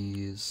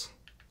recipes.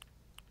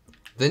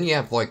 Then you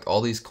have like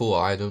all these cool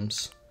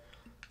items.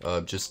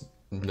 Just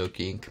Nook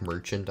Inc.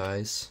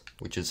 merchandise,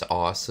 which is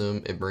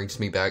awesome. It brings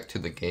me back to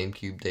the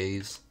GameCube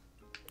days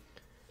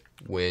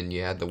when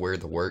you had to wear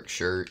the work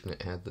shirt and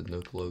it had the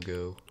Nook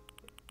logo.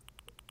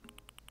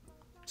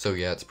 So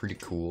yeah, it's pretty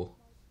cool.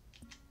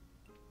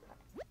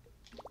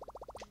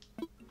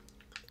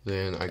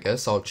 Then I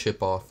guess I'll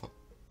chip off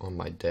on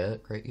my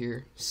debt right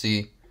here.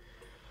 See,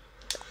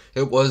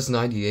 it was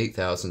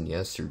 98,000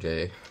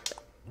 yesterday,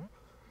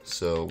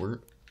 so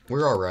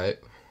we're all right.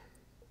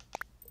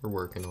 We're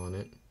working on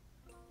it.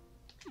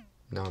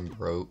 Now I'm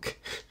broke.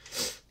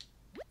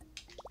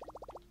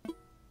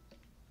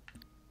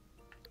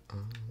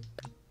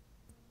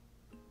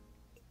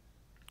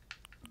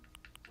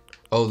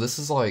 Oh, this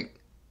is like.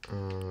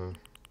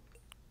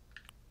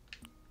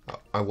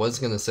 I was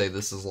gonna say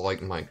this is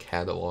like my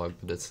catalog,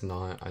 but it's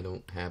not. I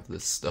don't have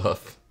this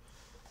stuff.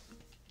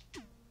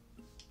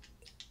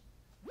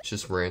 It's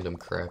just random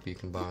crap you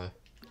can buy.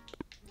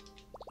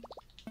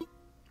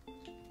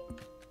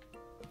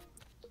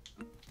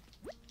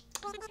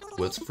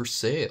 What's for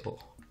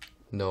sale?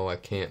 No, I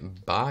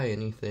can't buy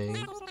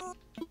anything.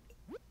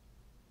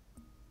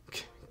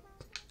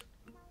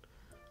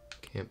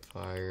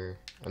 Campfire.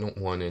 I don't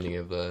want any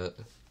of that.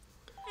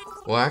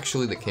 Well,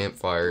 actually, the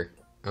campfire,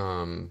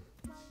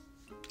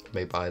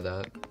 may buy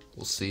that.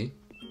 We'll see.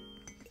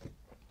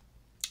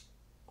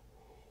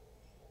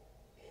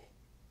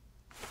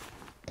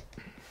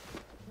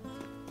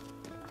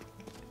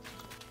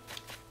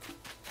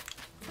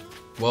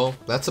 Well,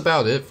 that's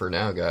about it for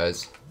now,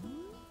 guys.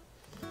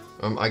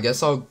 I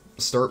guess I'll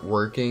start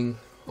working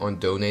on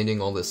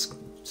donating all this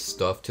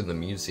stuff to the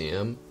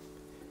museum.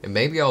 And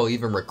maybe I'll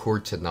even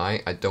record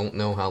tonight. I don't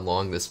know how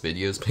long this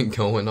video's been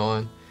going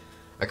on.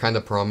 I kind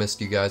of promised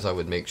you guys I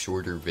would make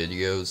shorter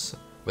videos.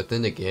 But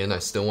then again, I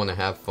still want to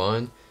have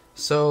fun.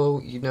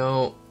 So, you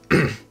know,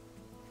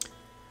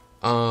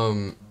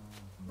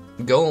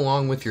 go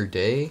along with your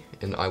day,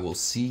 and I will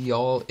see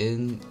y'all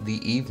in the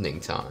evening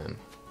time.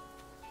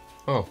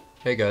 Oh,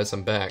 hey guys,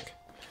 I'm back.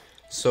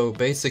 So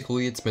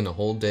basically, it's been a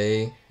whole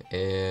day,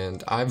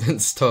 and I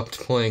haven't stopped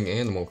playing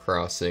Animal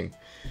Crossing.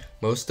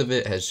 Most of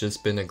it has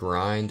just been a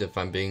grind, if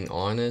I'm being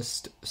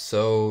honest,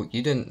 so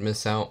you didn't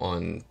miss out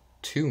on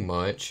too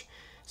much.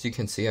 As you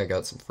can see, I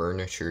got some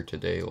furniture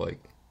today, like,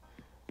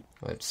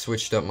 I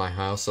switched up my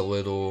house a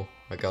little.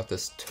 I got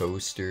this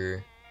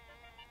toaster.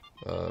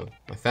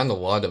 I found a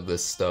lot of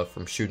this stuff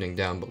from shooting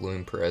down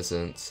balloon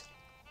presents.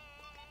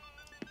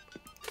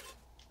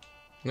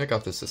 And I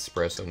got this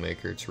espresso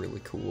maker, it's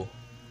really cool.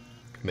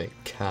 Make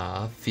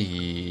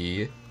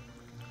coffee.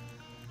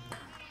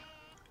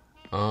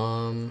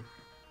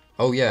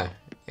 Oh yeah,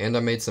 and I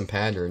made some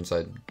patterns.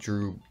 I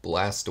drew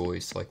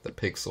Blastoise, like the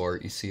pixel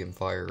art you see in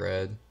Fire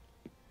Red.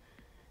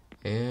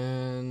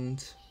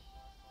 And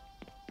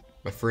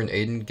my friend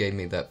Aiden gave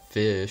me that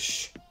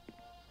fish.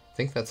 I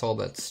think that's all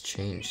that's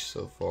changed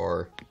so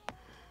far.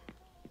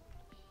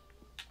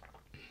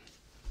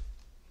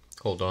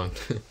 Hold on.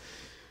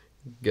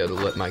 Gotta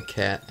let my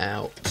cat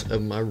out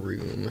of my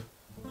room.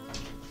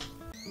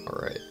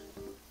 Alright.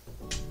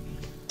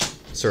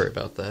 Sorry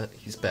about that.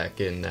 He's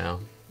back in now.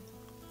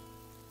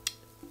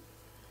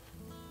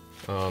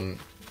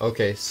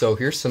 Okay, so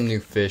here's some new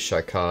fish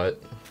I caught.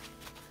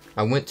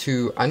 I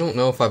don't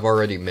know if I've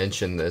already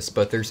mentioned this,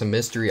 but there's a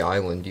mystery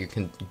island you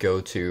can go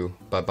to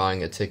by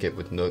buying a ticket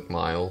with Nook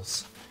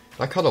Miles.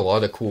 I caught a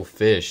lot of cool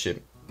fish.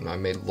 I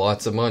made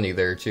lots of money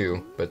there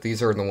too, but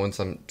these are the ones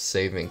I'm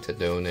saving to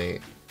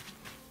donate.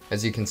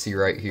 As you can see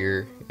right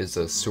here is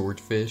a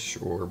swordfish,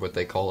 or what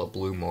they call a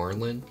blue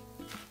marlin.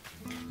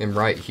 And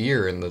right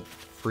here in the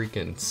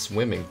freaking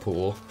swimming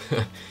pool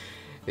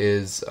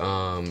is,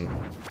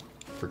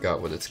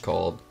 forgot what it's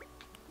called.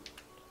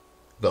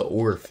 The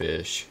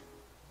oarfish.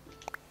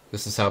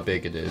 This is how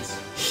big it is.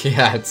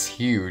 Yeah, it's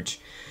huge.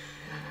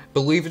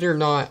 Believe it or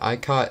not, I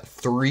caught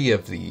 3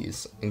 of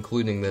these,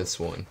 including this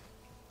one.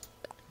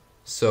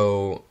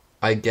 So,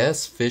 I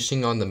guess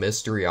fishing on the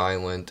Mystery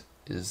Island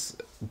is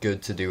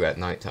good to do at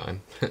nighttime.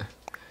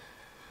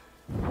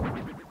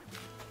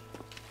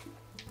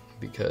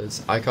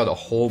 Because I caught a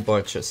whole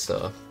bunch of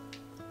stuff.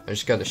 I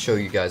just gotta show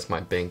you guys my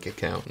bank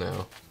account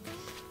now.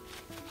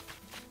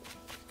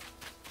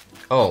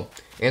 Oh,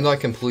 and I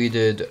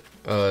completed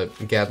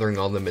gathering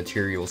all the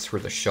materials for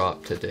the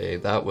shop today.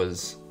 It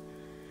was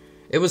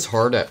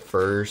hard at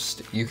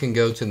first. You can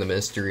go to the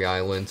Mystery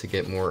Island to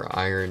get more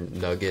iron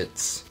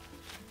nuggets.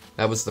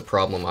 That was the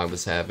problem I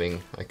was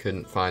having. I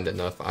couldn't find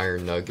enough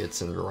iron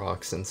nuggets and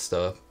rocks and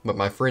stuff. But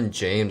my friend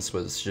James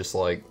was just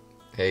like,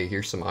 hey,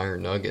 here's some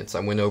iron nuggets.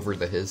 I went over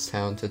to his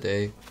town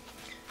today. It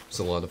was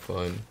a lot of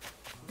fun.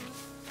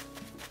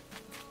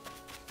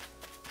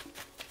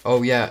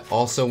 Oh yeah,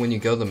 also when you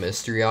go to the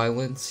Mystery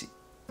Islands,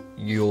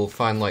 you'll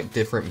find like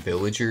different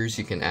villagers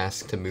you can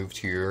ask to move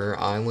to your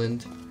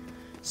island.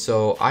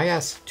 So I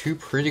asked 2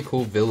 pretty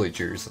cool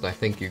villagers that I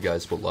think you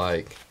guys will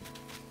like.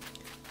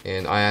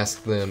 And I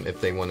asked them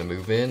if they want to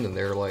move in, and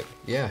they're like,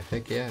 yeah,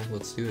 heck yeah,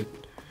 let's do it.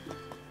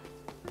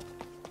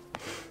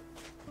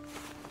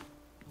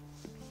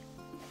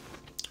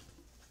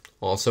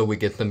 Also, we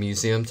get the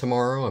museum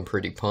tomorrow. I'm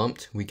pretty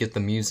pumped. We get the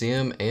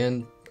museum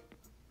and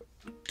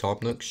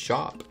Top Nook's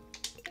shop.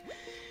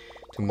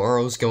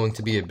 Tomorrow's going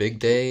to be a big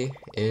day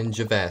in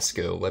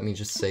Javasco, let me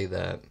just say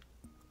that.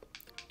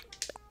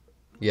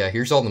 Yeah,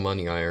 here's all the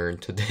money I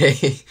earned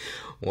today.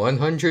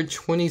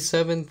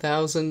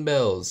 127,000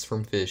 bells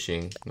from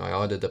fishing. I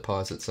ought to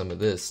deposit some of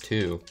this,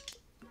 too.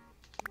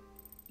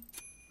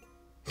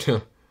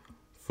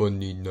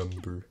 Funny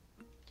number.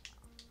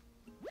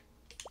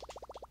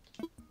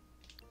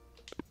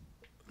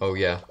 Oh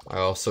yeah, I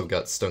also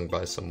got stung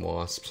by some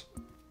wasps.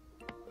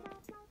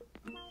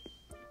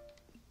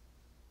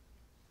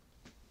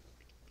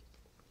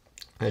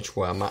 That's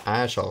why my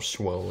eyes are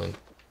swollen.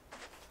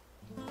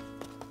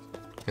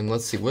 And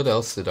let's see, what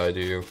else did I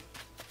do?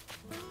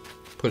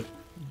 Put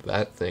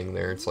that thing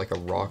there, it's like a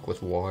rock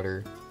with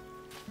water.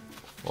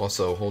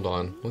 Also, hold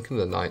on, look at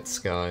the night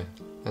sky.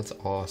 That's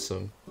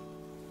awesome.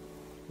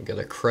 We got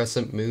a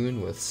crescent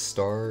moon with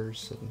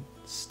stars and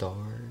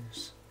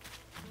stars.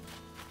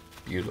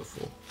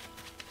 Beautiful.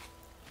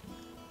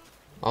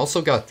 I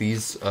also got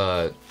these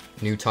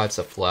new types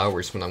of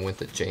flowers when I went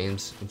to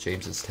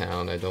James's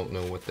town. I don't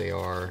know what they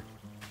are,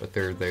 but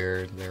they're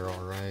there, they're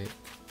alright.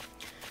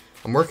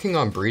 I'm working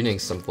on breeding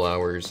some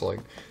flowers. Like,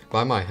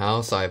 by my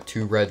house I have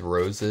 2 red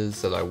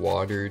roses that I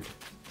watered.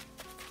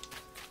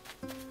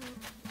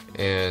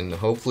 And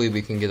hopefully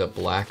we can get a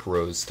black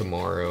rose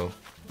tomorrow.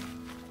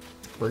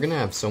 We're gonna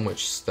have so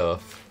much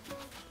stuff.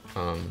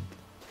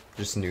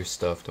 Just new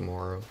stuff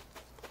tomorrow.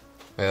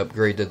 I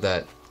upgraded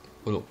that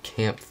little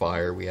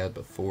campfire we had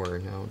before.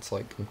 Now it's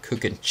like I'm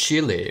cooking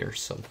chili or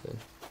something.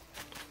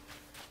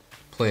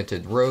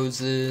 Planted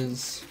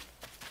roses.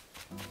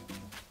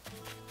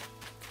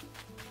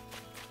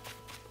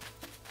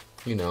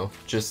 You know,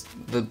 just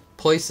the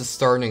place is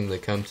starting to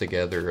come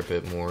together a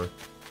bit more.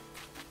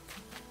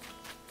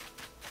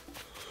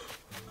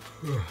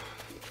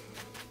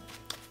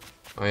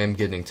 I am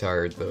getting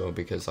tired though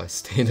because I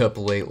stayed up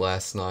late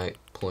last night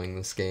playing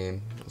this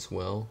game as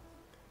well.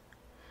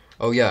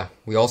 Oh yeah,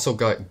 we also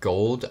got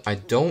gold. I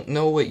don't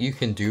know what you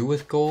can do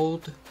with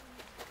gold,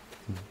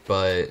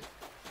 but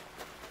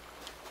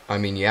I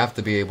mean, you have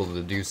to be able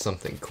to do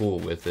something cool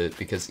with it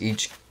because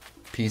each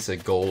piece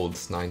of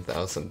gold's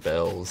 9,000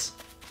 bells.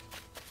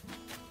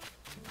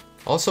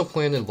 Also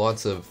planted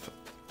lots of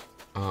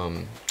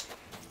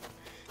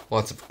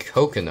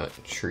coconut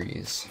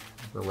trees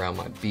around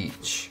my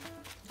beach.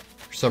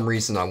 For some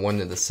reason I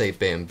wanted to say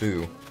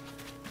bamboo,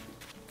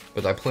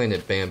 but I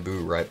planted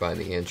bamboo right by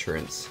the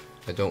entrance.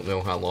 I don't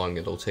know how long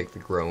it'll take to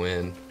grow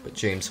in, but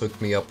James hooked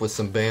me up with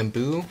some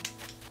bamboo.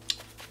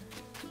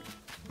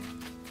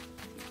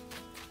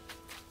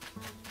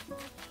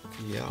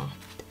 Yeah.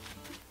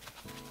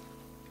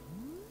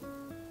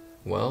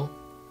 Well,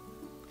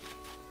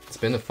 it's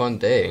been a fun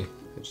day.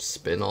 I just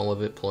spent all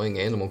of it playing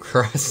Animal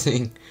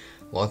Crossing.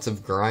 Lots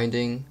of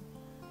grinding.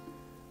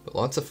 but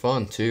lots of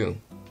fun too.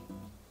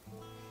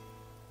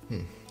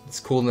 It's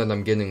cool that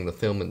I'm getting the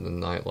film in the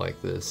night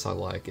like this. I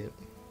like it.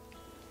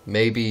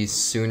 Maybe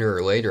sooner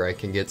or later I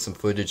can get some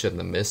footage of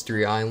the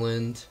Mystery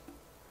Island.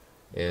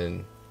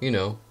 And, you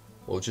know,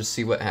 we'll just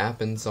see what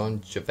happens on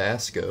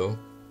Javasco.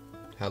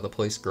 How the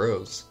place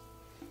grows.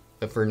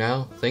 But for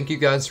now, thank you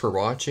guys for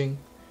watching.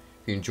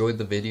 If you enjoyed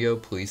the video,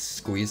 please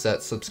squeeze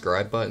that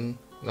subscribe button.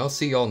 And I'll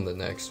see y'all in the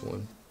next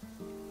one.